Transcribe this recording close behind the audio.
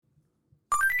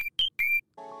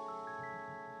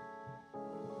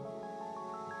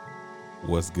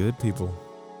What's good, people?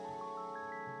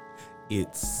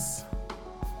 It's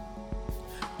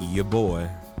your boy,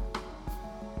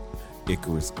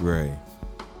 Icarus Gray.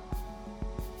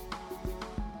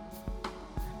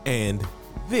 And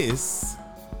this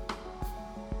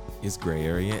is Gray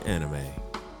Area Anime.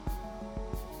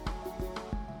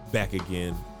 Back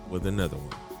again with another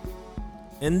one.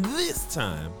 And this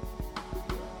time,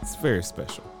 it's very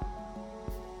special.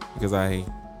 Because I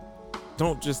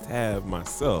don't just have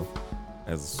myself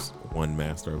as one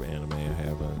master of anime. I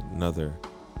have another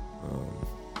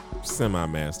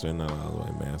semi-master, not all the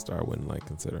way master. I wouldn't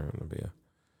consider him to be a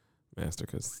master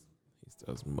because he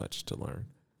still has much to learn.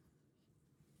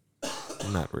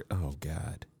 Oh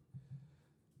God.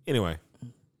 Anyway,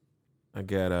 I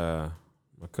got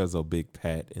my cousin Big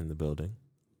Pat in the building.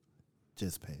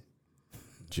 Just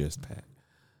Pat.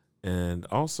 And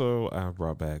also I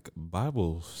brought back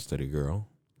Bible Study Girl.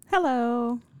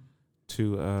 Hello.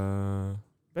 To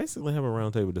basically have a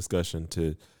roundtable discussion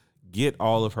to get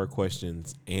all of her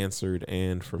questions answered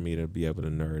and for me to be able to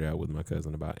nerd out with my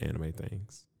cousin about anime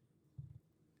things.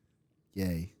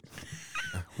 Yay.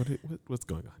 What's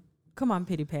going on? Come on,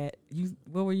 Pity Pat.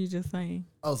 What were you just saying?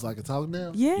 Oh, so I can talk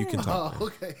now? Yeah. You can talk. Oh,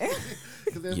 okay.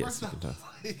 Yes, you can talk.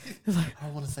 I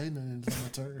don't want to say nothing. It's my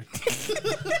turn.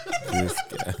 This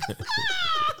guy.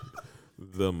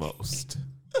 The most.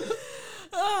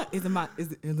 Is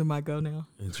it my go now?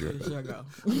 It's your It's your go.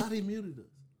 I thought he muted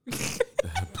us.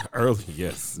 early,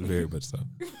 yes, very much so.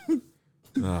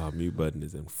 Mute button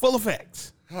is in full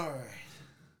effect. All right.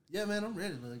 Yeah, man, I'm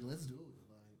ready. Let's do it.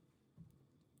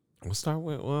 We'll start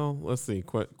with, let's see.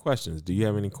 Questions. Do you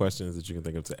have any questions that you can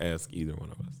think of to ask either one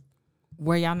of us?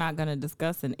 Were y'all not going to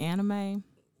discuss an anime?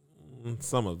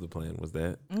 Some of the plan was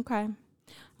that. Okay.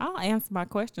 I'll answer my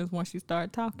questions once you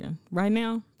start talking. Right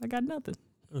now, I got nothing.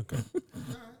 Okay.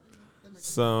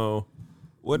 So,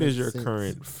 what is Makes your sense.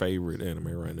 current favorite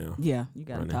anime right now? Yeah, you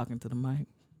got Right to now. talking to the mic.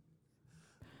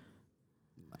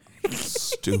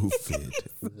 Stupid.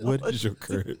 What is your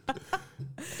current?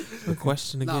 The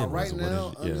question again. Nah, right was, what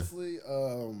now, is- honestly,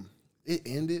 it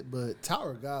ended, but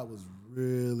Tower of God was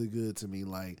really good to me.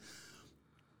 Like,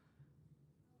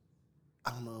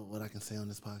 I don't know what I can say on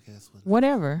this podcast.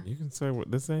 Whatever. You can say what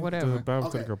this ain't Whatever. the Bible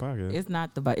Okay. Study Girl podcast. It's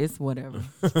not it's whatever.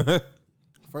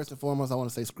 First and foremost, I want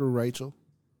to say screw Rachel.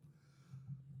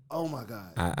 Oh, my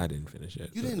God. I didn't finish it.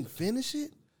 You didn't finish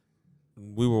it?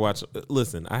 We were watching.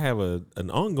 Listen, I have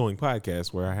an ongoing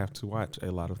podcast where I have to watch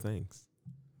a lot of things.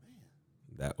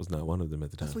 That was not one of them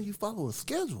at the That's time. when you follow a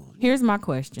schedule. Here's my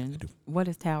question. What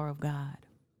is Tower of God?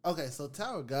 Okay, so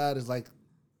Tower of God is like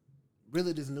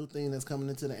really this new thing that's coming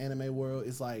into the anime world.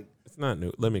 It's like, It's not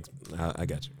new. Let me. I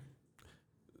got you.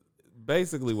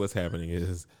 Basically, what's happening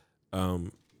is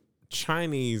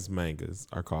Chinese mangas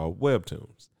are called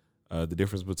webtoons. The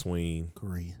difference between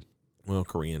Korean.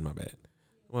 Korean, my bad.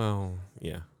 Well,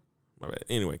 yeah, my bad.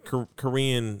 Anyway,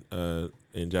 Korean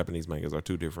and Japanese mangas are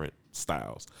two different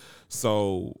styles.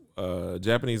 So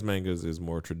Japanese mangas is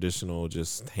more traditional,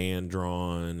 just hand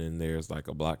drawn, and there's like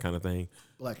a block kind of thing.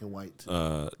 Black and white.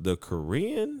 The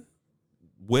Korean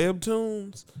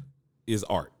webtoons is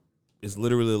art. It's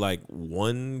literally like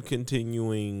one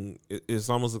continuing. It's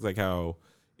almost looks like how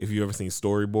if you ever seen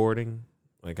storyboarding,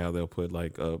 like how they'll put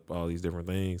like up all these different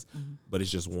things, but it's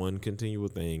just one continual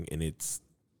thing, and it's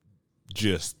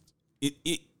just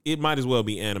it might as well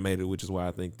be animated, which is why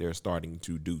I think they're starting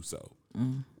to do so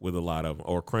with a lot of,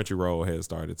 or Crunchyroll has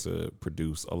started to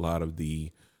produce a lot of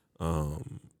the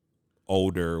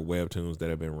older webtoons that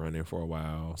have been running for a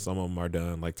while. Some of them are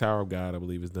done, like Tower of God, I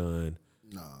believe is done.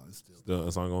 No, it's still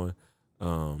It's ongoing.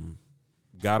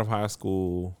 God of High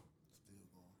School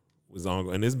was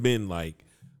ongoing, and it's been like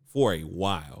for a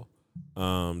while.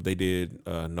 They did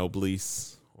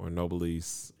Noblesse,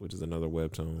 which is another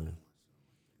webtoon.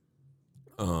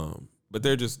 But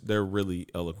they're really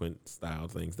eloquent style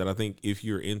things that I think if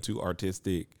you're into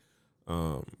artistic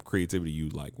creativity, you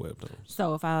like webtoons.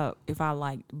 So if I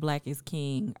liked Black is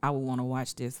King, I would want to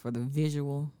watch this for the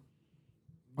visual.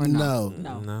 Or No.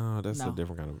 No, that's a No.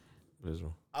 different kind of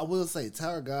visual. I will say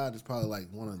Tower of God is probably like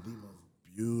one of the most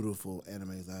beautiful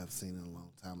animes I have seen in a long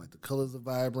time. Like the colors are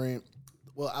vibrant.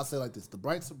 Well, I'll say like this: the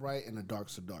brights are bright and the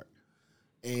darks are dark,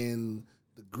 and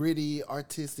the gritty,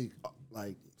 artistic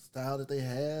like style that they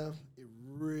have, it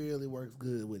really works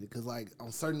good with it. Because like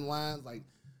on certain lines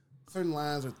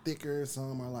are thicker,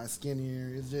 some are like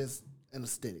skinnier. It's just an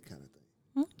aesthetic kind of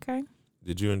thing. Okay.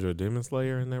 Did you enjoy Demon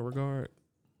Slayer in that regard?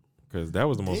 Because that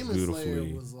was the most Demon beautifully.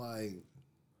 Slayer was like,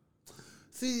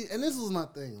 see, and this was my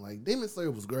thing. Like Demon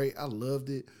Slayer was great. I loved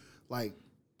it. Like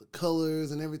the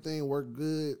colors and everything worked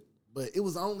good, but it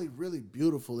was only really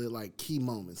beautiful at like key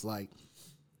moments. Like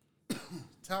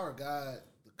Tower of God,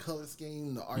 the color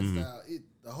scheme, the art style,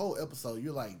 the whole episode,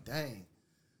 you're like, dang,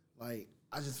 like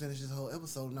I just finished this whole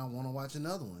episode and I want to watch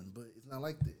another one, but it's not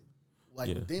like that. Like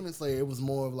with Demon Slayer, it was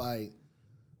more of like,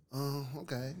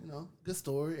 okay, good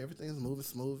story, everything's moving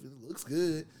smooth, it looks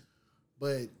good,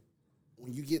 but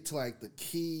when you get to like the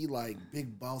key, like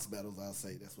big boss battles, I'll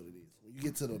say that's what it is. When you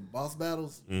get to the boss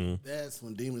battles, that's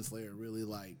when Demon Slayer really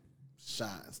like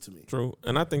shines to me. True,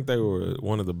 and I think they were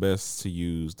one of the best to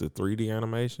use the 3D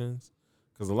animations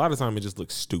because a lot of time it just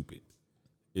looks stupid.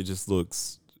 It just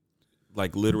looks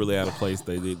like literally out of place.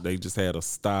 They just had a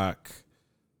stock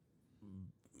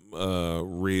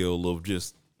reel of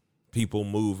just people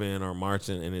moving or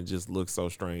marching, and it just looks so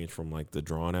strange from like the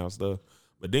drawn out stuff.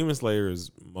 But Demon Slayer's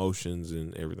motions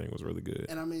and everything was really good.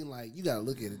 And I mean, like, you gotta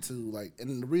look at it too. Like,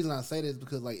 and the reason I say this is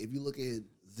because, like, if you look at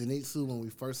Zenitsu when we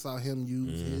first saw him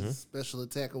use his special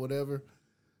attack or whatever,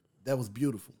 that was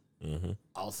beautiful.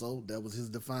 Also, that was his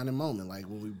defining moment, like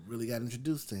when we really got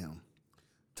introduced to him.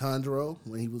 Tanjiro,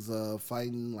 when he was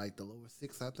fighting like the lower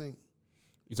six, I think.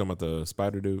 You talking about the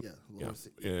spider dude? Yeah, lower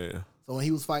six. Yeah. So when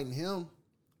he was fighting him,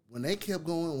 when they kept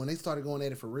going, when they started going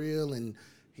at it for real, and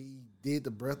he did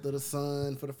the Breath of the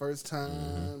Sun for the first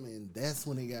time, and that's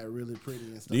when it got really pretty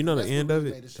and stuff. Do you know the end of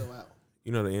it? Made the show out.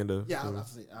 You know the end of it? Yeah,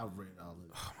 I've read all of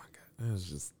it. Oh my god, that was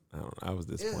just I was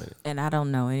disappointed. And I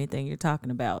don't know anything you're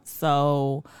talking about.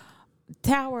 So,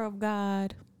 Tower of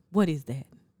God, what is that?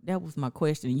 That was my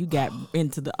question. You got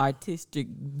into the artistic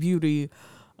beauty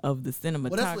of the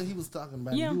cinematography. Well, that's what he was talking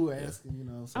about. Yeah. You were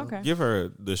asking, So. Okay. Give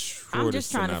her the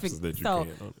shortest synopsis that you so,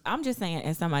 can. I'm just saying,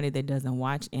 as somebody that doesn't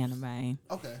watch anime,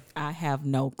 Okay. I have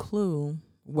no clue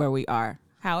where we are.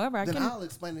 However, Then I'll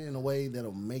explain it in a way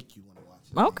that'll make you want to watch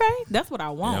it. Okay, that's what I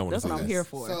want. Yeah, I wanna that's what see I'm that. here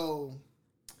for. So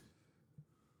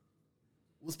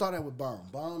we'll start out with Bomb.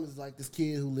 Bomb is like this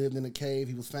kid who lived in a cave.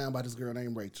 He was found by this girl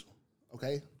named Rachel.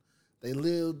 Okay? They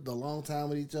lived a long time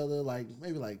with each other, like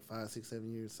maybe like 5, 6,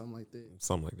 7 years, something like that.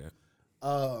 Something like that.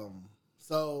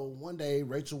 So one day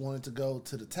Rachel wanted to go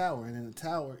to the tower, and in the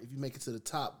tower, if you make it to the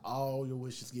top, all your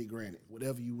wishes get granted,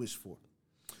 whatever you wish for.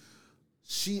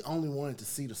 She only wanted to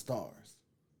see the stars.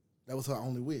 That was her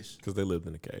only wish. Because they lived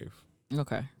in a cave.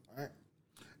 Okay. All right.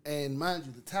 And mind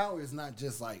you, the tower is not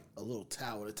just like a little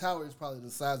tower. The tower is probably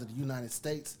the size of the United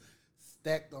States,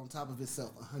 stacked on top of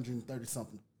itself 130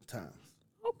 something times.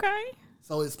 Okay.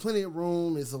 So it's plenty of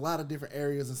room. It's a lot of different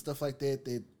areas and stuff like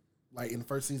that like in the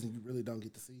first season you really don't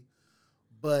get to see.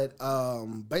 But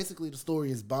basically the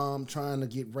story is Bomb trying to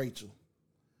get Rachel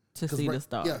To see the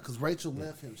stars. Yeah, because Rachel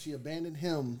left him. She abandoned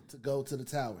him to go to the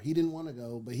tower. He didn't want to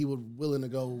go, but he was willing to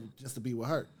go just to be with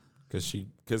her.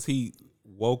 Because he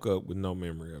woke up with no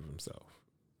memory of himself.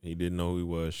 He didn't know who he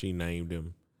was. She named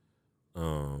him.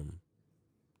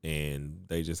 And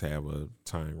they just have a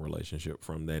tying relationship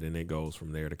from that. And it goes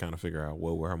from there to kind of figure out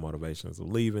what were her motivations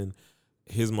of leaving.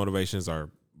 His motivations are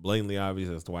blatantly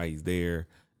obvious as to why he's there.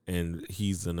 And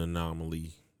he's an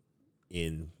anomaly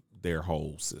in their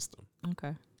whole system.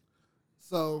 Okay.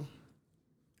 So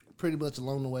pretty much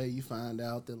along the way, you find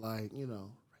out that, like,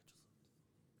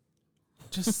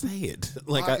 Just say it.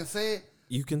 I can say it.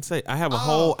 You can say. I have a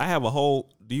whole.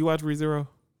 Do you watch ReZero?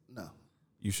 No.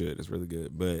 You should. It's really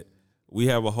good. But I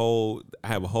have a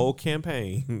whole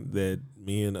campaign that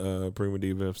me and Prima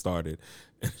Diva have started.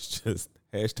 It's just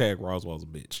hashtag Roswell's a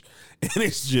bitch. And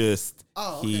it's just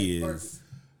he is. Perfect.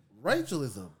 Rachel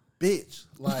is a bitch.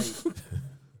 Like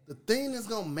the thing that's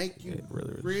gonna make you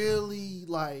really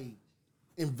like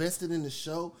invested in the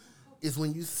show is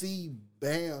when you see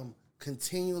Bam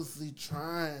continuously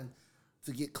trying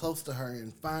to get close to her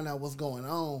and find out what's going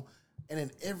on, and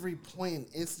in every point and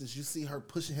instance you see her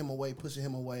pushing him away,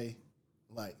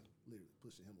 like literally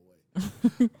pushing him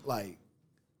away. Like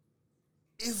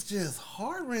it's just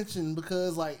heart wrenching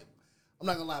because, like, I'm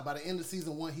not gonna lie, by the end of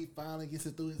season 1 he finally gets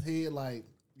it through his head like,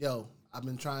 yo, I've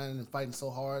been trying and fighting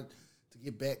so hard to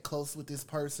get back close with this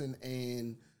person,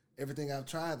 and everything I've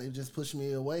tried, they've just pushed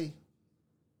me away.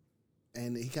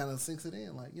 And he kind of sinks it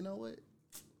in, like, you know what?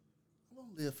 I'm going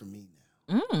to live for me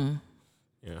now.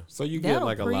 Yeah. So you get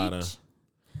like a lot of,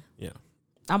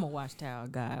 I'm going to watch Tower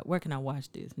of God. Where can I watch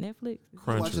this? Netflix?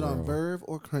 Watch it on Verve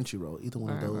or Crunchyroll, either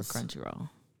one of those. Or Crunchyroll.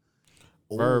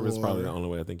 Verve is probably the only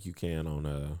way I think you can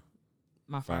on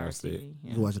My Fire Stick.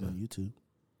 You can watch it on YouTube.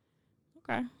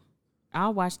 Okay.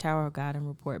 I'll watch Tower of God and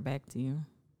report back to you.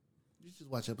 You just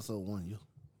watch episode 1, you.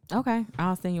 Okay.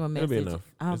 I'll send you a That'll be message. enough.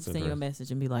 I'll It's send you a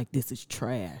message and be like, this is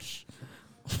trash.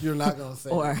 You're not going to say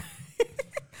Or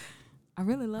I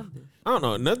really love this. I don't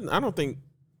know. Nothing. I don't think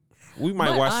we might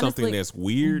But watch honestly- something that's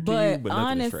weird to you, but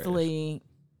nothing is trash. honestly,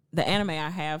 the anime I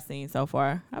have seen so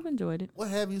far, I've enjoyed it. What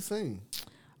have you seen?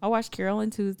 I watched Carol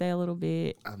and Tuesday a little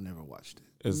bit. I've never watched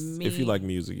it. If you like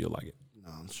music, you'll like it.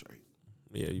 No, I'm straight.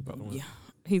 Yeah, you probably will. Yeah,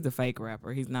 he's a fake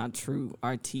rapper. He's not a true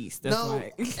artiste. That's No,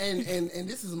 why. and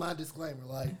this is my disclaimer.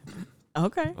 Like,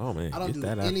 Okay. Oh man, I don't get do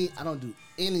that out. I don't do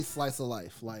any slice of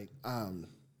life. Like,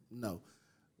 no.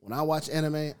 When I watch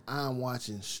anime, I'm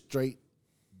watching straight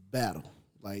battle.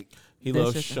 Like, He That's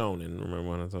loves just a- shonen. Remember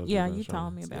when I told you? Yeah, about you shonen?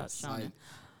 told me about Yes, Shonen. like,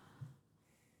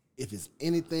 if it's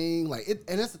anything like it,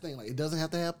 and that's the thing. Like, it doesn't have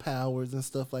to have powers and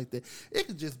stuff like that. It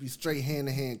could just be straight hand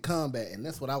to hand combat, and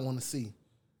that's what I want to see.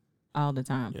 All the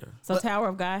time. Yeah. So Tower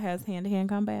of God has hand-to-hand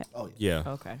combat? Oh yeah,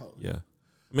 Yeah, Okay. yeah.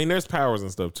 I mean, there's powers and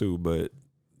stuff too, but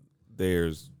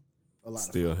there's a lot of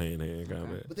still hand-to-hand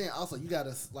combat. But then also you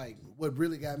gotta like what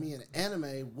really got me in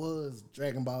anime was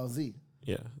Dragon Ball Z.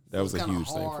 Yeah, So that was it's a kinda huge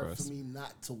thing for hard us. for me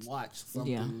not to watch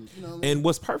something. Yeah. You know what I mean? And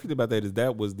what's perfect about that is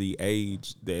that was the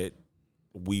age that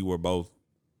we were both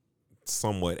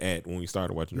somewhat at when we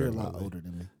started watching You're a Dragon lot Ball Z. older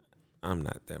than me. I'm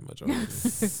not that much older. Than you.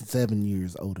 7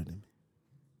 years older than me.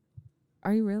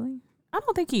 Are you really? I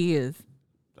don't think he is.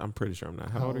 I'm pretty sure I'm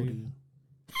not. How old are you?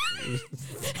 you?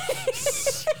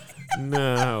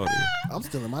 No, how old are I'm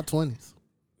still in my 20s.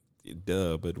 you?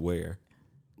 Duh, but where?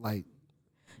 Like,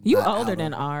 You not older out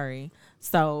than of- Ari.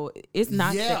 So it's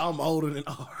not yeah, that, I'm older than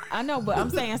Ari. I know, but I'm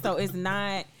saying so it's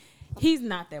not he's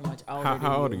not that much older than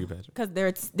How old are you, Patrick? Because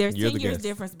there's You're 10 the years guest.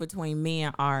 difference between me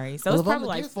and Ari. So Well, it's if I'm probably the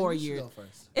like guest, then 4 you should years. go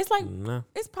first. It's like No,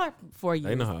 it's probably 4 years.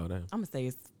 they know how old I am. I'm gonna say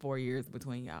it's 4 years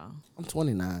between y'all. I'm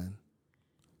 29.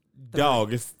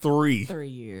 Dog, it's 3. 3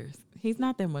 years. He's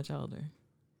not that much older.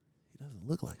 He doesn't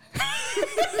look like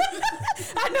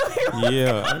I knew he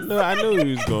Yeah, I knew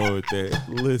he was going with that.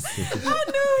 Listen, I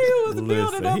knew he was building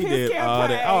listen, up he his did all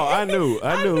that. Oh, I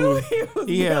knew.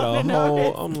 he He had a building up whole.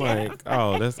 his I'm like,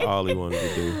 oh, that's all he wanted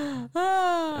to do.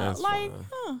 That's like, fine.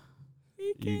 huh?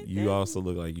 You also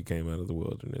look like you came out of the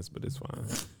wilderness, but it's fine.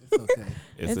 It's okay.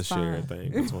 It's a It's shared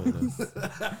fine. thing between us.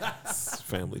 It's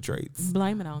family traits.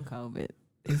 Blame it on COVID.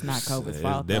 It's not COVID's It's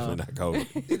fault. definitely though. not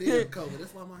COVID. It is COVID.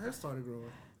 That's why my hair started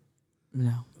growing.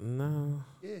 No. No,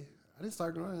 Yeah, I didn't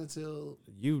start growing until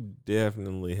you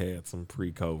definitely had some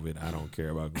pre-COVID. I don't care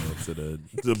about going to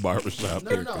the barbershop.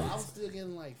 no. I haircuts. was still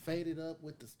getting like faded up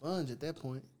with the sponge at that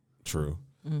point. True.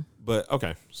 Mm. But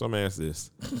okay, so I'm gonna ask this.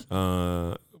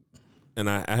 And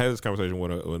I had this conversation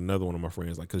with another one of my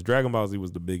friends, like, because Dragon Ball Z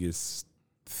was the biggest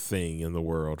thing in the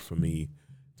world for me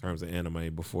in terms of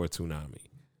anime before Toonami.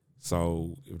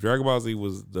 So if Dragon Ball Z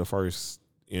was the first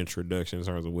introduction in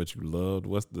terms of what you loved,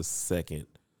 what's the second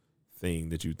thing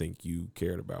that you think you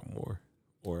cared about more?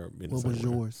 Or in the What same was way?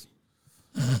 yours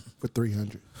for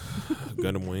 300?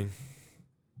 Gundam Wing.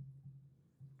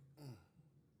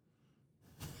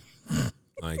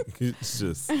 Like, it's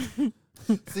just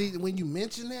See, when you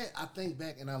mention that, I think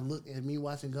back and I look at me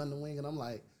watching Gundam Wing, and I'm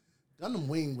like, Gundam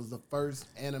Wing was the first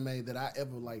anime that I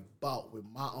ever like bought with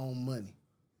my own money.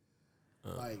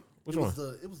 Like, which it was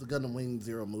one? it was the Gundam Wing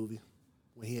Zero movie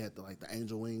when he had the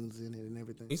angel wings in it and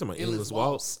everything. You talking about Endless Endless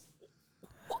Waltz?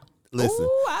 Listen,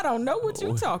 Ooh, I don't know what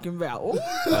you talking about. Ooh,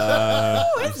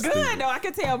 it's good though. I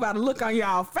can tell by the look on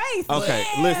y'all face. okay,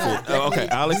 Yeah. listen. Okay,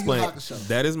 I'll Yu Yu explain. Hakusho.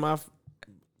 That is my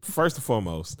first and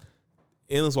foremost.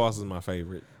 Endless Waltz is my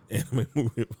favorite anime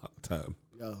movie of all time.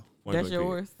 Yo, That's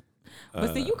yours.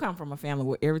 But see, you come from a family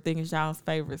where everything is y'all's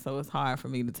favorite, so it's hard for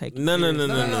me to take you No. serious.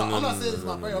 no, I'm not saying it's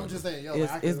my favorite. I'm just saying, yo,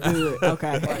 It's, like, it's good.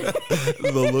 Okay.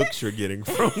 The looks you're getting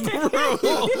from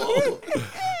the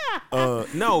room.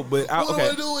 No, but What okay.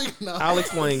 am I doing? No. I'll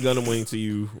explain Gundam Wing to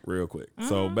you real quick.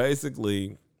 So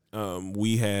basically,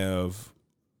 we have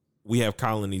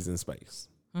colonies in space.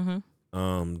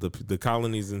 The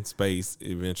colonies in space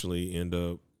eventually end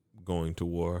up going to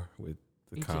war with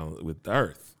with the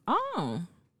Earth. Oh.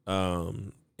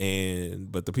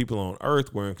 But the people on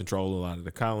Earth were in control of a lot of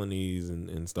the colonies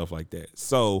and stuff like that.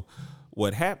 So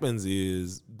what happens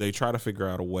is they try to figure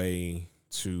out a way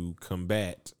to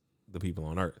combat the people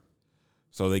on Earth.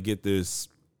 So they get this.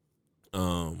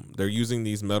 They're using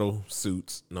these metal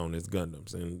suits known as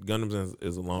Gundams, and Gundams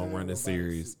is a long running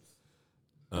series.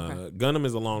 Gundam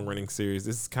is a long running series.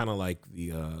 This is kind of like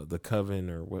the Coven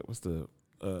or what's the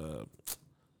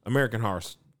American Horror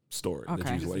Story.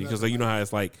 Okay. Because you know how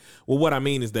it's like. Well, what I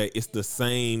mean is that it's the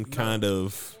same kind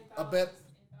of. I bet.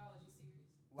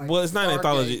 Like Well, it's not an Stargate.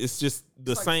 anthology. It's just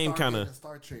the It's like same Stargate kind and of.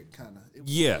 Star Trek kind of.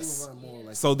 Yes.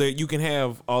 So that you can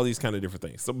have all these kind of different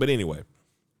things. So, but anyway,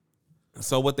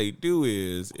 so what they do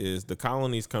is the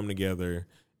colonies come together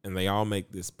and they all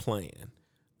make this plan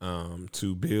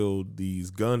to build these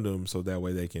Gundams so that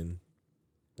way they can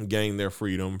gain their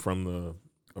freedom from the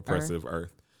oppressive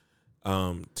Earth.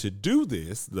 To do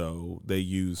this, though, they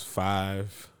use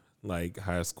 5 like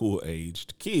high school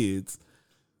aged kids.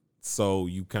 So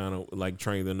you kind of like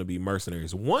train them to be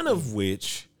mercenaries. One of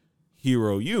which,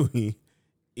 Hiro Yui,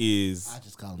 is I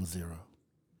just call him Zero.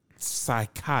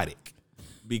 psychotic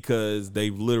because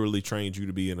they've literally trained you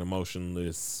to be an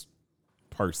emotionless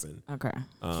person. Okay.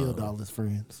 Killed all his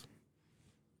friends.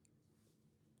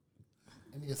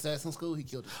 In the assassin school, he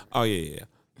killed his friends. Oh yeah.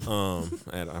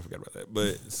 And I forgot about that.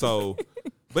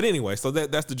 But anyway, so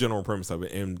that's the general premise of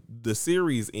it. And the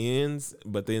series ends,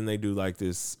 but then they do like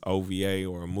this OVA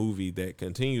or a movie that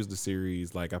continues the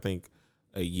series, like I think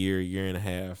a year and a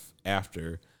half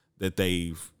after that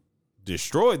they've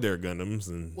destroyed their Gundams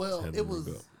and Well, had it them was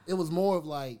rebuilt. it was more of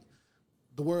like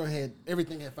the world had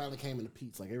everything had finally came into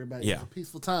peace. Like everybody, it was a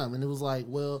peaceful time, and it was like,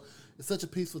 well, it's such a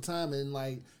peaceful time, and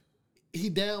like he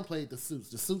downplayed the suits.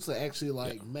 The suits are actually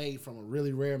like made from a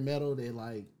really rare metal that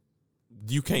like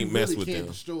You can't mess with can't them.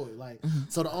 destroy it. Like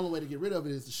so, the only way to get rid of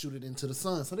it is to shoot it into the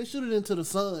sun. So they shoot it into the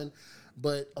sun,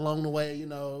 but along the way, you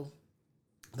know,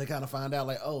 they kind of find out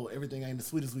like, oh, everything ain't as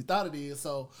sweet as we thought it is.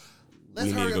 So let's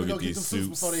We need hurry to up and go go get get these them suits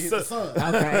suits. before they hit the sun.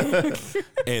 Okay.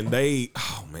 And they,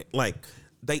 oh man, like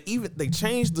they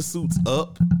changed the suits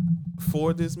up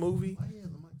for this movie.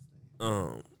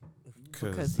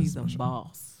 Because he's a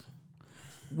boss.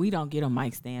 We don't get a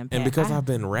mic stand. And Pat. because I've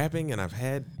been rapping and I've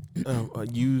had a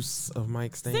use of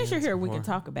mic stands. Since you're here, we can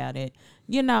before. talk about it.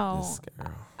 You know, This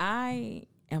girl. I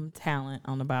am talent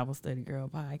on the Bible Study Girl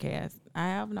podcast. I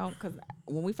have because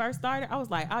when we first started, I was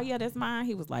like, oh yeah, that's mine.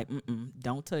 He was like,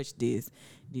 don't touch this.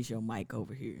 This your mic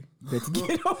over here. Let's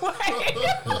get away.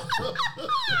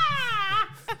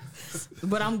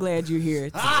 But I'm glad you're here.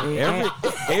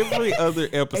 Every other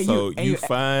episode you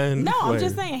find. No, I'm wait,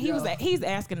 just saying he's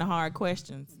asking the hard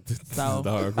questions. So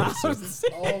the hard questions.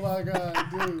 Oh my god,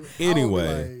 dude.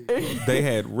 Anyway, they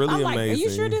had really I'm like, amazing. are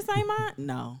you sure this ain't mine?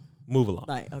 No. Move along.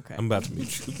 Like, okay. I'm about to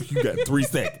meet you. You got 3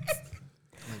 seconds.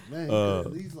 Man, you could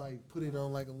at least like put it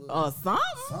on like a little Something?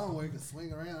 song where you can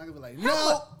swing around. I could be like,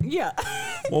 no. Yeah.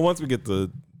 Well, once we get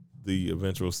the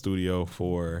eventual studio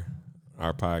for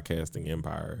our podcasting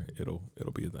empire, it'll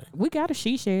be a thing. We got a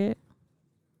she shed.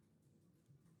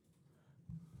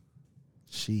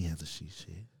 She has a she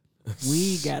shed.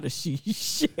 We got a she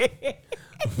shed.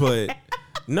 But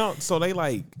no, so they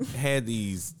like had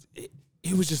these.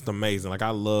 It was just amazing. Like I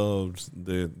loved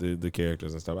the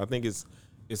characters and stuff. I think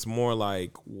it's more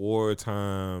like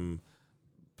wartime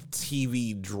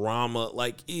TV drama.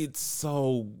 Like it's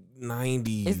so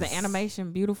 90s. Is the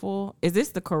animation beautiful? Is this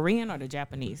the Korean or the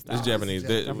Japanese style? It's Japanese.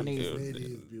 Japanese. It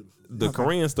is beautiful. The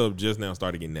Korean stuff just now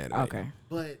started getting that. Okay.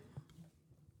 But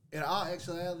in all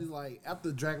actuality, like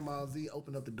after Dragon Ball Z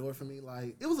opened up the door for me,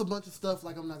 like it was a bunch of stuff.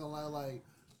 Like I'm not gonna lie, like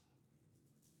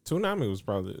Toonami was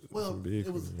probably well, big.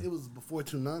 it was before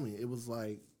Toonami. It was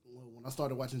like when I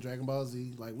started watching Dragon Ball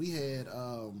Z, like we had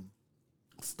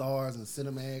Stars and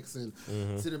Cinemax, and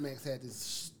Cinemax had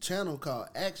this channel called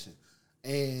Action.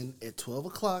 And at 12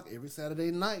 o'clock every Saturday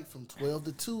night from 12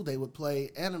 to 2, they would play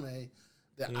anime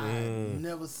that I had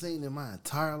never seen in my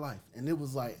entire life. And it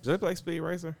was like... Did they play Speed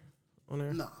Racer on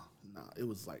there? No. It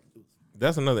was like...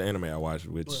 That's another anime I watched,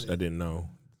 which I didn't know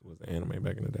was anime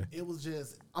back in the day. It was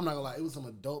just... I'm not gonna lie. It was some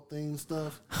adult-themed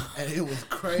stuff. And it was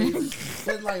crazy.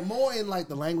 But like more in like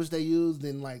the language they used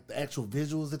than like the actual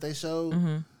visuals that they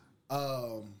showed.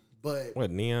 But... What,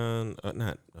 Neon?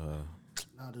 Not...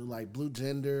 I do like Blue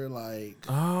Gender, like...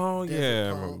 Oh, Desert yeah.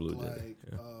 I Punk, remember Blue like, Gender.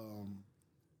 Yeah.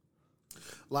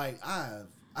 Like I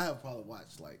have probably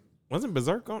watched like Wasn't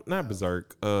Berserk on? Not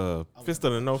Berserk. Fist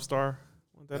of the North Star.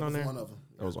 Was that on was there? one of them.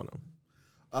 That was one of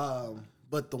them.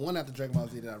 But the one after Dragon Ball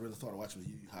Z that I really started watching was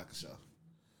Yu Yu Hakusho.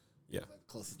 Yeah. Like the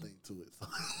closest thing to it. So,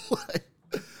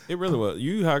 like, It really was.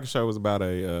 Yu Yu Hakusho was about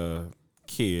a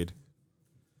kid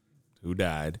who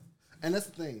died. and that's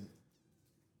the thing.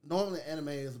 Normally anime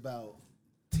is about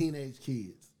teenage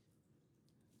kids.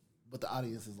 But the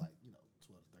audience is like,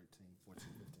 12, 13, 14,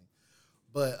 15.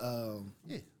 But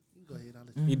yeah, you can go ahead. I'll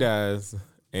let you. He dies,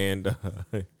 and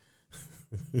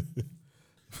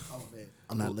Oh man.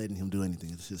 I'm not letting him do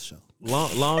anything. It's his show.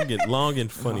 long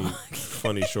and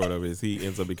funny short of it is he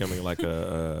ends up becoming like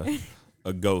a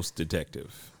ghost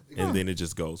detective, and then it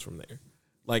just goes from there.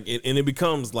 Like it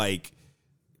becomes like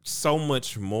so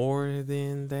much more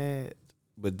than that,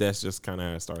 but that's just kind of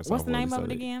how it starts. What's off the when we name of it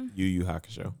started. again? Yu Yu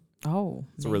Hakusho. Oh.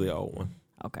 It's a really old one.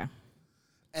 Okay.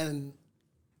 And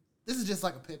this is just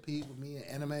like a pet peeve with me in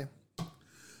anime.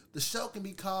 The show can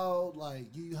be called like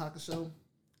Yu Yu Hakusho,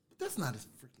 but that's not his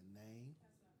freaking name.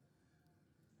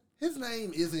 His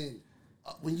name isn't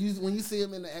when you see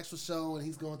him in the actual show and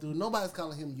he's going through. Nobody's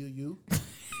calling him Yu Yu.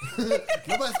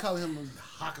 Nobody's calling him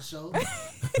Hakusho.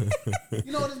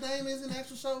 You know what his name is in the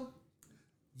actual show?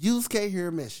 Yusuke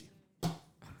Hirameshi.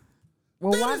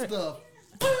 Well, why That is do- the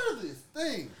furthest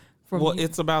thing. from Well, you-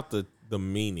 it's about the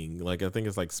meaning. Like I think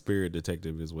it's like Spirit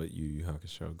Detective is what Yu Yu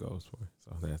Hakusho goes for.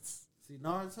 So that's See,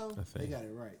 Naruto, I they think. got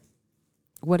it right.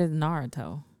 what is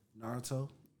Naruto? Naruto.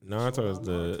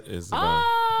 Naruto is about.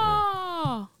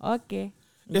 Oh, okay.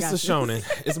 It's a Gotcha.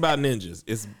 shonen. It's about ninjas.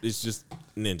 It's just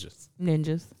ninjas.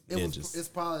 Ninjas. It's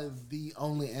probably the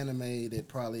only anime that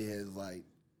probably has like,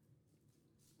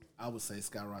 I would say,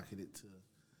 skyrocketed to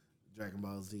Dragon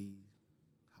Ball Z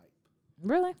hype.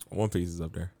 Really? One Piece is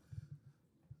up there.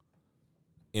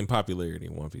 In popularity,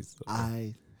 One Piece is up there.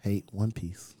 I hate One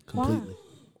Piece completely.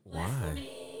 Why?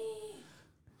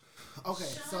 Okay,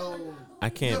 so I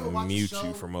You can't ever watch a mute show?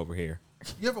 you from over here.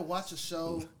 you ever watch a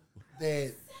show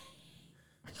that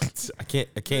I can't.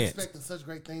 you're expecting such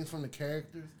great things from the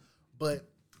characters, but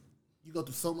you go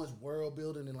through so much world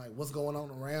building and like what's going on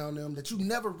around them that you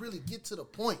never really get to the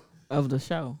point. Of the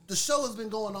show. The show has been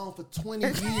going on for 20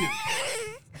 years.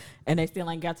 And they still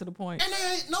ain't got to the point. And it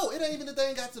ain't even that they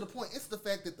ain't got to the point. It's the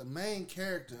fact that the main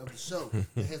character of the show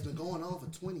that has been going on for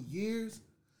 20 years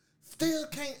still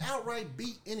can't outright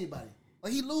beat anybody.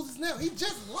 Like he loses now. He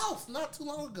just lost not too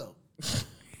long ago.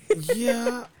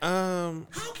 Yeah.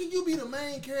 How can you be the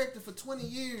main character for 20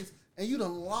 years and you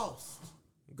done lost?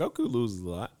 Goku loses a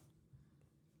lot.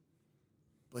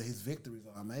 But his victories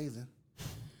are amazing.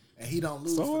 And he don't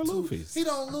lose So are for two. Luffy's. He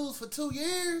don't lose for 2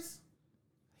 years.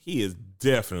 He has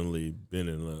definitely been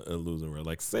in a losing run.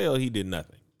 Like Cell, he did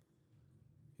nothing.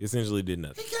 He essentially did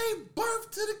nothing. He gave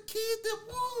birth to the kid that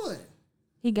won.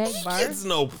 He gave He birth. gets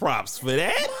no props for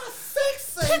that. My sex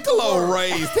saved the Piccolo world.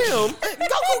 raised him.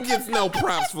 Goku gets no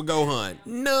props for Gohan.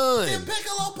 None. And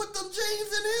Piccolo put them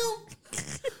genes in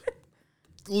him.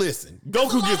 Listen,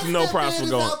 Goku gets no props for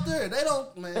Gohan. Gohan. Out there. They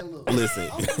don't, man, look. Listen,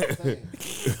 I'm just saying.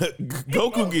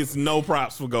 Goku gets no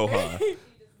props for Gohan. Are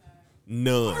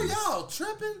None. y'all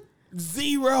tripping?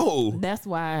 Zero. That's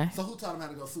why. So who taught him how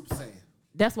to go Super Saiyan?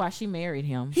 That's why she married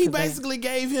him. He basically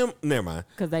gave him. Never mind.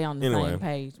 Because they on the Anyway. same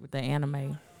page with the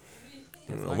anime.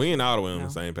 We ain't all the way on No, the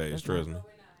same page. that's Trust not- me.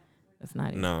 That's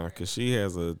not it. Nah, because she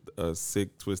has a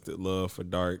sick, twisted love for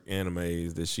dark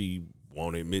animes that she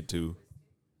won't admit to.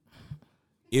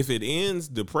 If it ends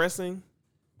depressing,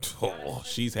 oh,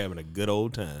 she's having a good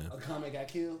old time. Akame got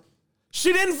killed.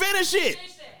 She didn't finish it.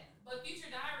 Finish that. But Future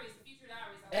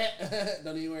Diaries.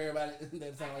 Don't even worry about it.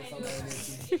 That sounds like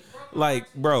something.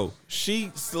 Like, bro,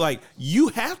 she's like, you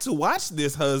have to watch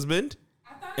this, husband.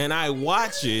 And I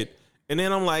watch it. And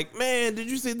then I'm like, man, did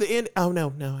you see the end? Oh,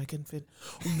 no, I couldn't fit.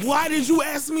 Why did you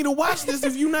ask me to watch this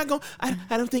if you're not going to?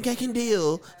 I don't think I can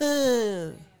deal.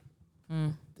 Then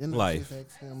Life. I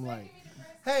text him like,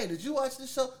 "Hey, did you watch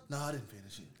this show?" No, I didn't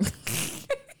finish it.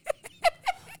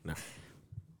 No.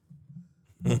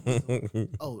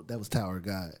 Oh, that was Tower of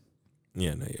God.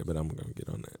 Yeah, but I'm going to get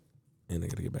on that. And I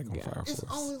got to get back on Fire It's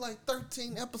Force. only like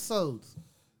 13 episodes.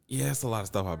 Yeah, it's a lot of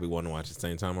stuff I'll be wanting to watch at the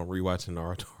same time. I'm rewatching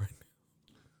Naruto right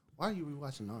Why are you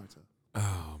rewatching Naruto? now.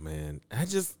 Oh, man.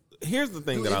 Here's the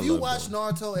thing Dude, that I if love. you watch doing.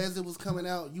 Naruto as it was coming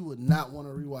out, you would not want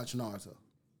to rewatch Naruto.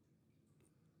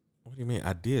 What do you mean?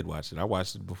 I did watch it. I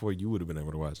watched it before you would have been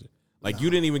able to watch it. Like, you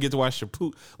didn't even get to watch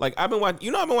Shippuden. Like, I've been watching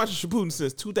Shippuden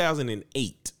since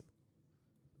 2008.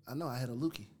 I know I had a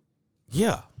Luki.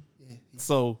 Yeah. Yeah,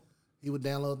 So, he would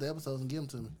download the episodes and give them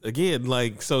to me. again,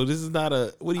 like, so this is not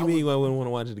a, what do you mean I wouldn't want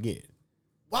to watch it again?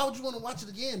 Why would you want to watch it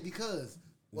again? Because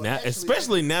well, Now, actually,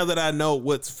 especially now that I know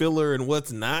what's filler and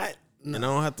what's not, and I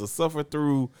don't have to suffer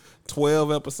through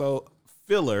 12 episode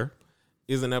filler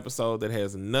is an episode that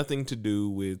has nothing to do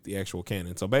with the actual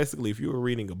canon. So basically, if you were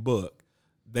reading a book,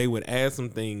 they would add some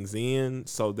things in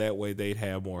so that way they'd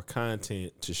have more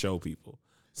content to show people.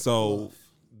 So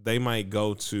they might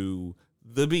go to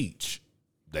the beach.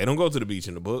 They don't go to the beach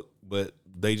in the book, but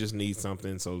they just need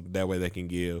something so that way they can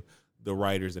give the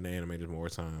writers and the animators more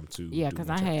time to Yeah, do because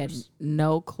more I had chapters.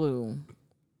 no clue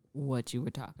what you were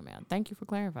talking about. Thank you for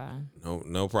clarifying.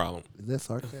 No problem. Is that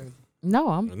sarcasm? No,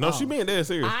 I'm. No, she being dead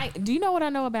serious. Do you know what I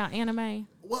know about anime?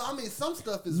 Well, I mean, some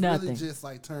stuff is Nothing. really just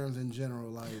like terms in general.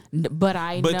 Like, But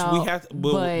I But know. we have to,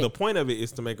 but the point of it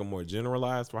is to make them more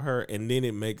generalized for her, and then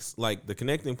it makes like the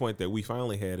connecting point that we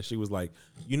finally had. Is she was like,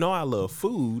 I love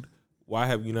food. Why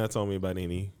have you not told me about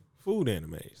any food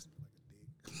animes?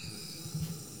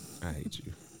 I hate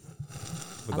you.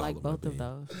 With I all like of my both of being.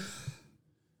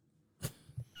 those.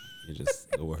 You're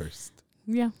just the worst.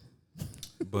 Yeah.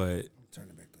 But turn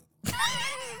it back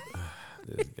up.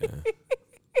 this guy.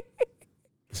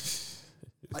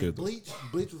 Like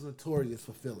Bleach was notorious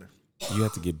for filler. You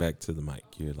have to get back to the mic.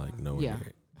 You're like nowhere Yeah. near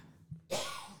it.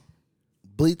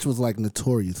 Bleach was like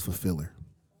notorious for filler.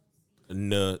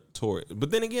 Notorious.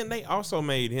 But then again, they also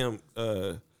made him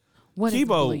What is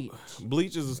Kibo. Bleach?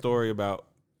 Bleach is a story about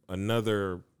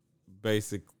another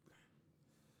basic.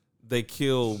 They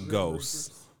kill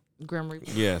ghosts. Grim Reaper.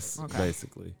 Yes, Okay.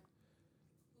 basically.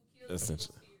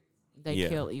 Essentially. They Yeah.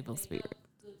 kill evil spirit.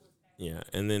 Yeah.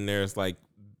 And then there's like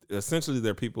essentially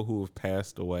there are people who have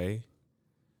passed away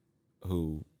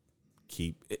who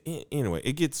keep anyway,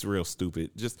 it gets real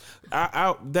stupid. Just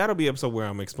I that'll be an episode where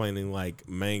I'm explaining like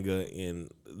manga and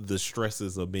the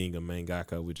stresses of being a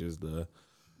mangaka, which is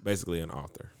basically an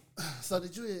author. So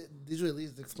did you at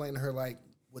least explain to her like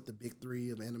what the big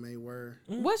three of anime were?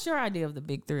 What's your idea of the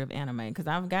big three of anime? Because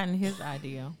I've gotten his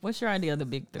idea. What's your idea of the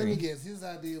big Let me three? guess. His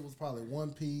idea was probably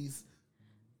One Piece.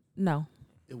 No.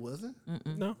 It wasn't?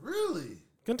 No. Really?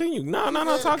 Continue. No, You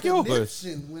had talk a yours.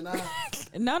 conniption when I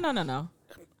No.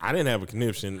 I didn't have a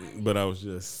conniption, but I was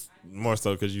just more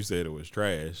so because you said it was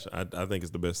trash. I think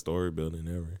it's the best story building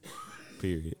ever.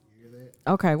 Period.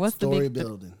 Okay, what's story the big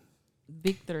building.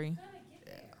 big three?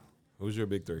 Who's your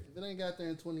big three? If it ain't got there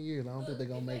in 20 years, I don't think they're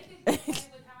gonna make it.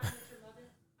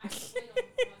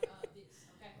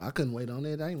 I couldn't wait on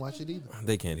it. I ain't watch it either.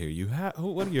 They can't hear you.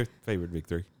 What are your favorite big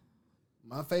three?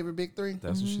 My favorite big three?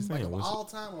 That's what she's Like saying. of What's, all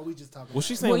time, or are we just talking well,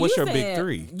 she's about saying, what's you your big said-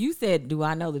 three? You said, do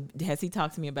I know has he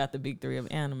talked to me about the big three of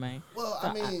anime? Well,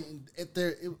 I mean,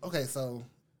 okay, so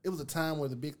it was a time where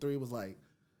the big three was like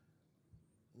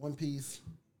One Piece,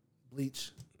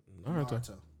 Bleach, Naruto.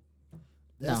 Naruto.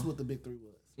 That's No. what the big three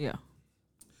was. Yeah.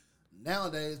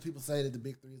 Nowadays, people say that the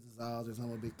big three is all. There's no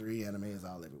more big three. Anime is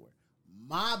all everywhere.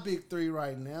 My big three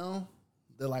right now,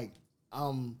 they're like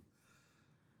I'm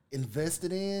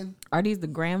invested in. Are these the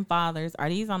grandfathers? Are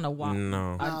these on the wall?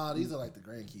 No. Nah, these are like the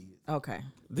grandkids. Okay.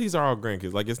 These are all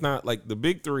grandkids. Like, it's not like the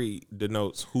big three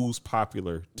denotes who's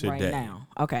popular today. Right now.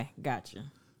 Okay, gotcha.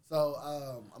 So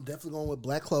I'm definitely going with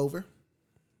Black Clover.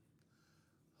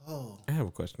 Oh, I have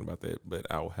a question about that, but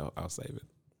I'll save it.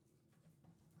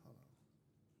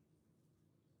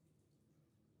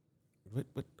 What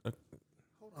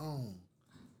hold on.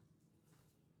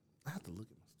 I have to look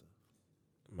at my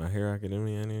stuff. My Hero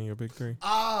Academia ain't in your big three?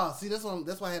 Ah, see, that's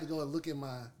why I had to go and look at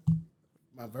my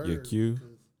verbs. Your cue? because-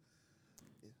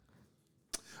 yeah.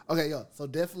 Okay, yo. So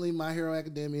definitely My Hero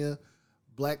Academia,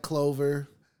 Black Clover,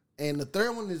 and the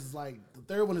third one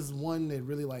is one that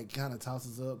really like kind of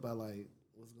tosses up by like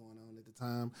what's going on at the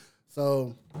time.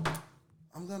 So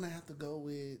I'm gonna have to go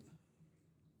with.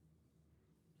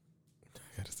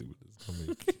 I gotta see what this is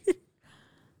gonna be.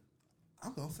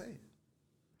 I'm gonna say it.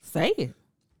 Say it.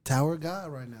 Tower of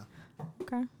God right now.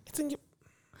 Okay. It's in your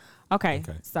Okay.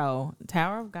 Okay. So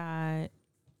Tower of God.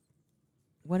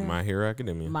 What? My Hero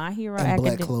Academia. My Hero And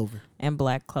Black Academia Clover. and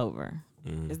Black Clover.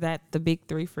 Is that the big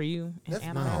three for you in That's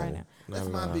anime no. right now? That's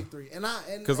my big three. And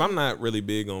Because I'm not really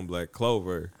big on Black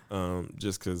Clover,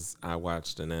 just because I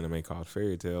watched an anime called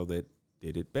Fairy Tail that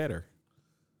did it better.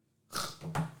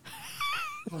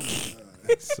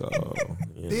 So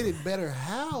you did know, it better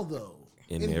how though?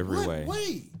 in every what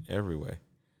way. Every way.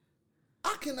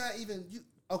 I cannot even.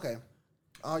 Okay,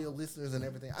 all your listeners and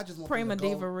everything. I just want Prima them to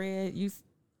go- Diva Red.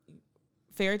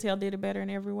 Fairy Tail did it better in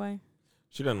every way.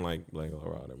 She doesn't like Black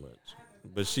Clover all that much,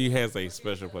 but she has a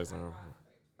special place in her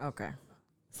heart. Okay.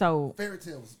 So Fairy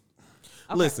tales.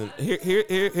 Listen,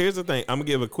 here's the thing. I'm gonna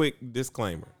give a quick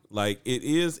disclaimer. Like, it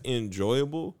is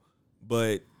enjoyable,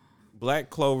 but Black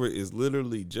Clover is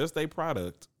literally just a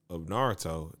product of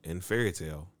Naruto and Fairy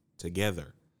Tail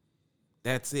together.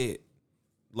 That's it.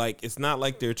 Like, it's not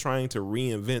like they're trying to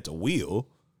reinvent a wheel.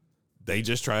 They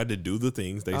just tried to do the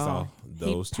things they saw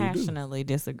those he two do. passionately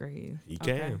disagrees. He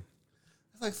Okay. can.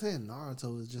 It's like saying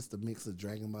Naruto is just a mix of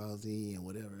Dragon Ball Z and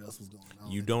whatever else was going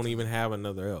on. You don't even have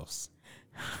another else.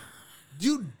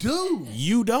 You do.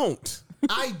 You don't.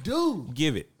 I do.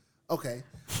 Give it. Okay,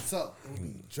 so it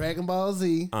would be Dragon Ball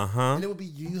Z, Uh-huh. and it would be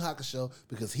Yu Yu Hakusho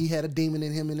because he had a demon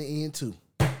in him in the end too.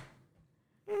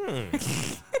 All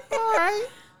right.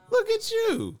 Look at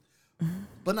you.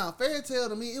 But now Fairy Tail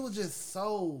to me, it was just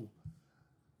so.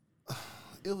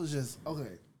 It was just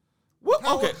okay. What?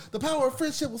 Power, Okay. The power of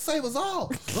friendship will save us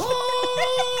all.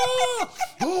 Oh,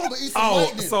 I'm gonna eat some Oh,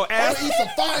 lightning. so I'm ask- gonna eat some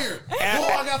fire. Oh,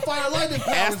 I got fire lightning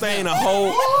powers. Asta ain't a now.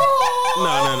 whole. Oh!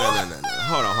 No.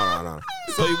 Hold on.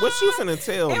 So what you finna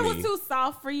tell It me? was too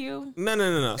soft for you.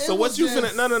 No. So It what was you finna?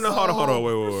 just No. Hold on.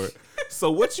 so- Wait.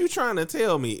 So what you trying to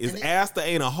tell me is Asta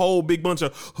ain't a whole big bunch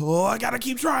of. Oh, I gotta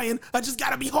keep trying. I just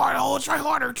gotta be hard. Oh, try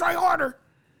harder.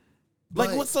 Like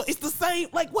But- what? So it's the same.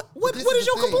 Like what? What This is the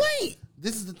your thing. complaint?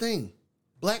 This is the thing.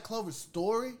 Black Clover's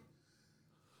story,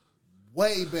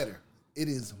 way better. It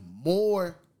is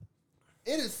more.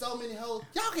 It is so many hoes.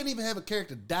 Y'all can't even have a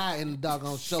character die in the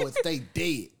doggone show and stay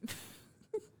dead.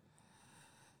 But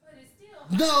it's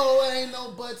still. No, it ain't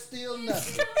no but still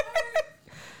nothing.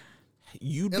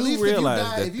 You At do least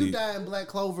realize that if you die in Black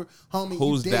Clover, homie,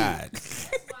 who's you dead. died?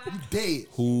 You dead.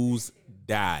 Who's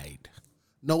died?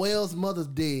 Noelle's mother's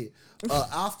dead.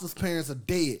 Oscar's parents are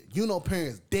dead.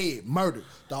 Parents dead, murdered.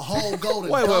 The whole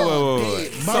Golden Wait.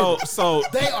 dead, murdered. So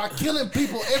They are killing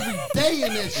people every day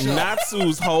in that show.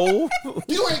 Natsu's whole.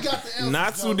 You ain't got the answer.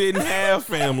 Natsu didn't have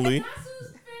family. Natsu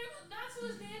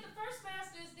is dead. The first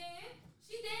master is dead.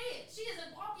 She dead. She is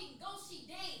a walking ghost. She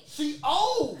dead. She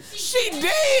old. She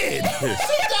did. She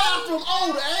died from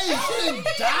old age. She didn't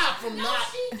die from No, not.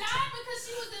 she died because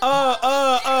she was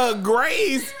in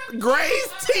Gray's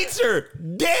teacher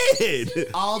dead.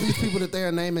 All these people that they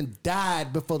are naming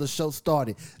died before the show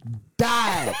started.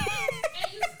 Died. And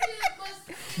you still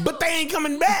must But they ain't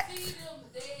coming back. see them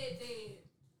dead.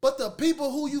 But the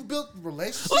people who you built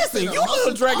relationships Listen, and you love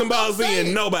emotions- Dragon I'm Ball not Z and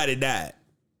saying- nobody died.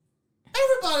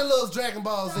 Everybody loves Dragon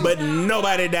Ball Z. But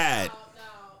nobody died.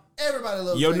 Everybody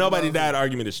loves Yo, Dragon nobody Ball Z. died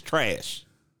argument is trash.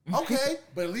 Okay,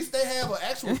 but at least they have an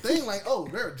actual thing like, oh,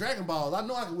 they're Dragon Balls. I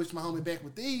know I can wish my homie back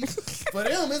with these. For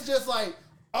them, it's just like,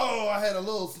 oh, I had a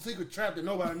little secret trap that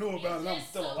nobody knew about and I'm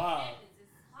still alive.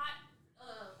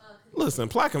 Listen,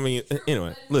 plot convenient.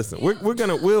 Anyway, listen,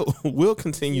 we'll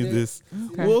continue this.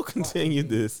 Okay. We'll continue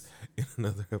this in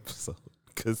another episode.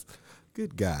 Because,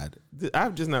 good God,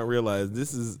 I've just not realized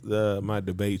this is my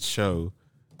debate show.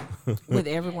 With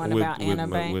everyone With- about with my-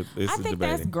 anime. with- this I is think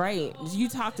that's debating. great. You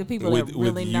talk to people With that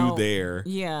really you know. there,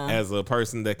 Yeah. as a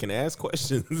person that can ask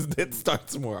questions that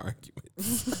starts more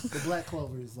arguments. The Black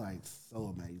Clover is like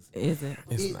so amazing. Is it?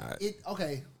 It's not.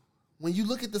 Okay. When you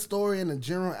look at the story in the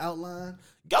general outline,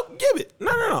 Go give it.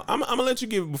 No. I'm gonna let you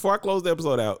give it before I close the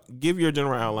episode out. Give your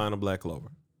general outline of Black Clover.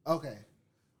 okay.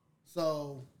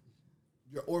 So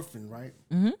you're orphan, right?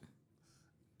 Mm-hmm. It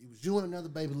was you and another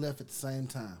baby left at the same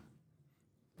time.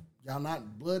 Y'all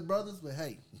not blood brothers, but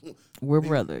hey, We're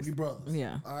brothers. We brothers.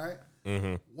 Yeah. All right?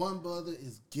 Mm-hmm. One brother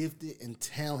is gifted and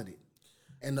talented,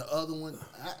 and the other one,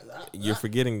 You're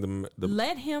forgetting the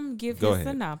Let him give Go his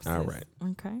ahead. synopsis. All right.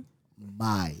 Okay.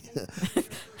 my.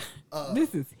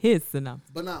 This is his synopsis.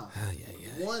 But no,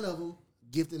 one of them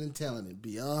gifted and talented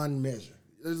beyond measure.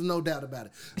 There's no doubt about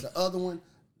it. The other one,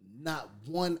 not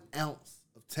 1 ounce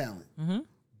of talent,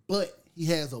 but he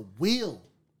has a will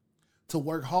to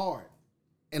work hard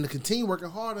and to continue working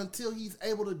hard until he's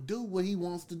able to do what he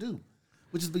wants to do,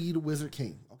 which is be the Wizard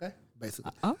King. Okay,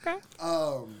 basically. Okay.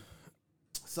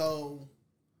 So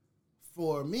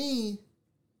for me,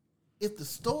 if the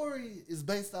story is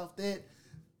based off that,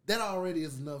 that already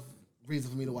is enough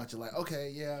reason for me to watch it. Like,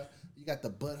 okay, yeah, you got the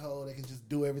butthole that can just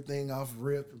do everything off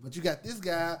rip, but you got this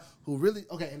guy who really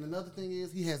and another thing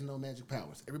is he has no magic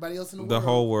powers. Everybody else in the world,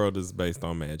 whole world is based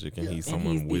on magic, and Yeah. he's And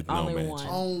someone he's the with no only magic. one.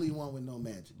 only one with no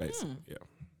magic. Basically, yeah.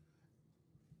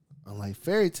 Unlike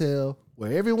Fairy Tale,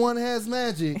 where everyone has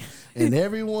magic and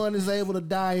everyone is able to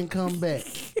die and come back.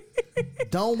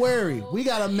 Don't worry, we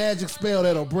got a magic spell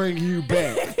that'll bring you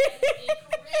back.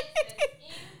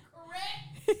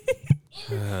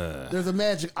 There's a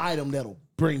magic item that'll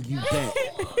bring you back.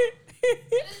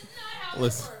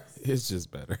 Listen, it's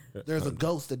just better. There's a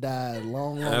ghost that died a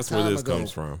long That's time where this ago.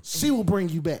 comes from. She will bring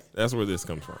you back. That's where this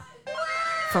comes from.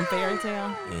 From Fairy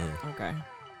Tale? Okay.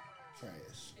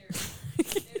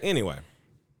 Trash. Anyway,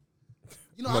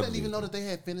 You know, I didn't even know that they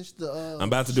had finished the. I'm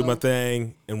about to do my show.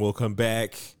 thing, and we'll come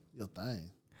back Your thing.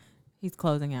 He's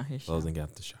closing out his show. closing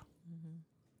out the show.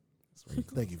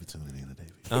 Thank you for tuning in today.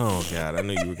 Oh God, I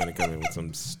knew you were gonna come in with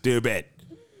some stupid.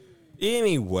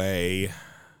 Anyway,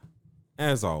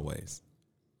 as always,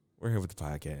 we're here with the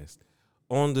podcast.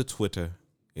 On the Twitter,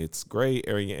 it's Gray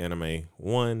Area Anime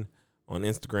 1. On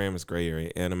Instagram, it's Gray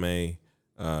Area Anime.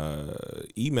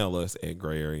 Email us at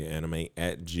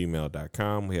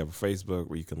grayareaanime@gmail.com. We have a Facebook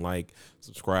where you can like,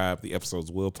 subscribe. The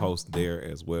episodes will post there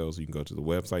as well, so you can go to the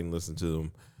website and listen to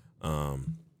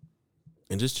them.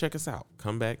 And just check us out.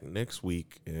 Come back next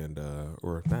week and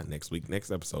or not next week,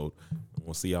 next episode. And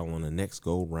we'll see y'all on the next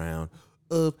go round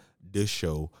of the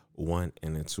show 1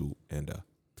 and 2. And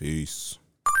peace.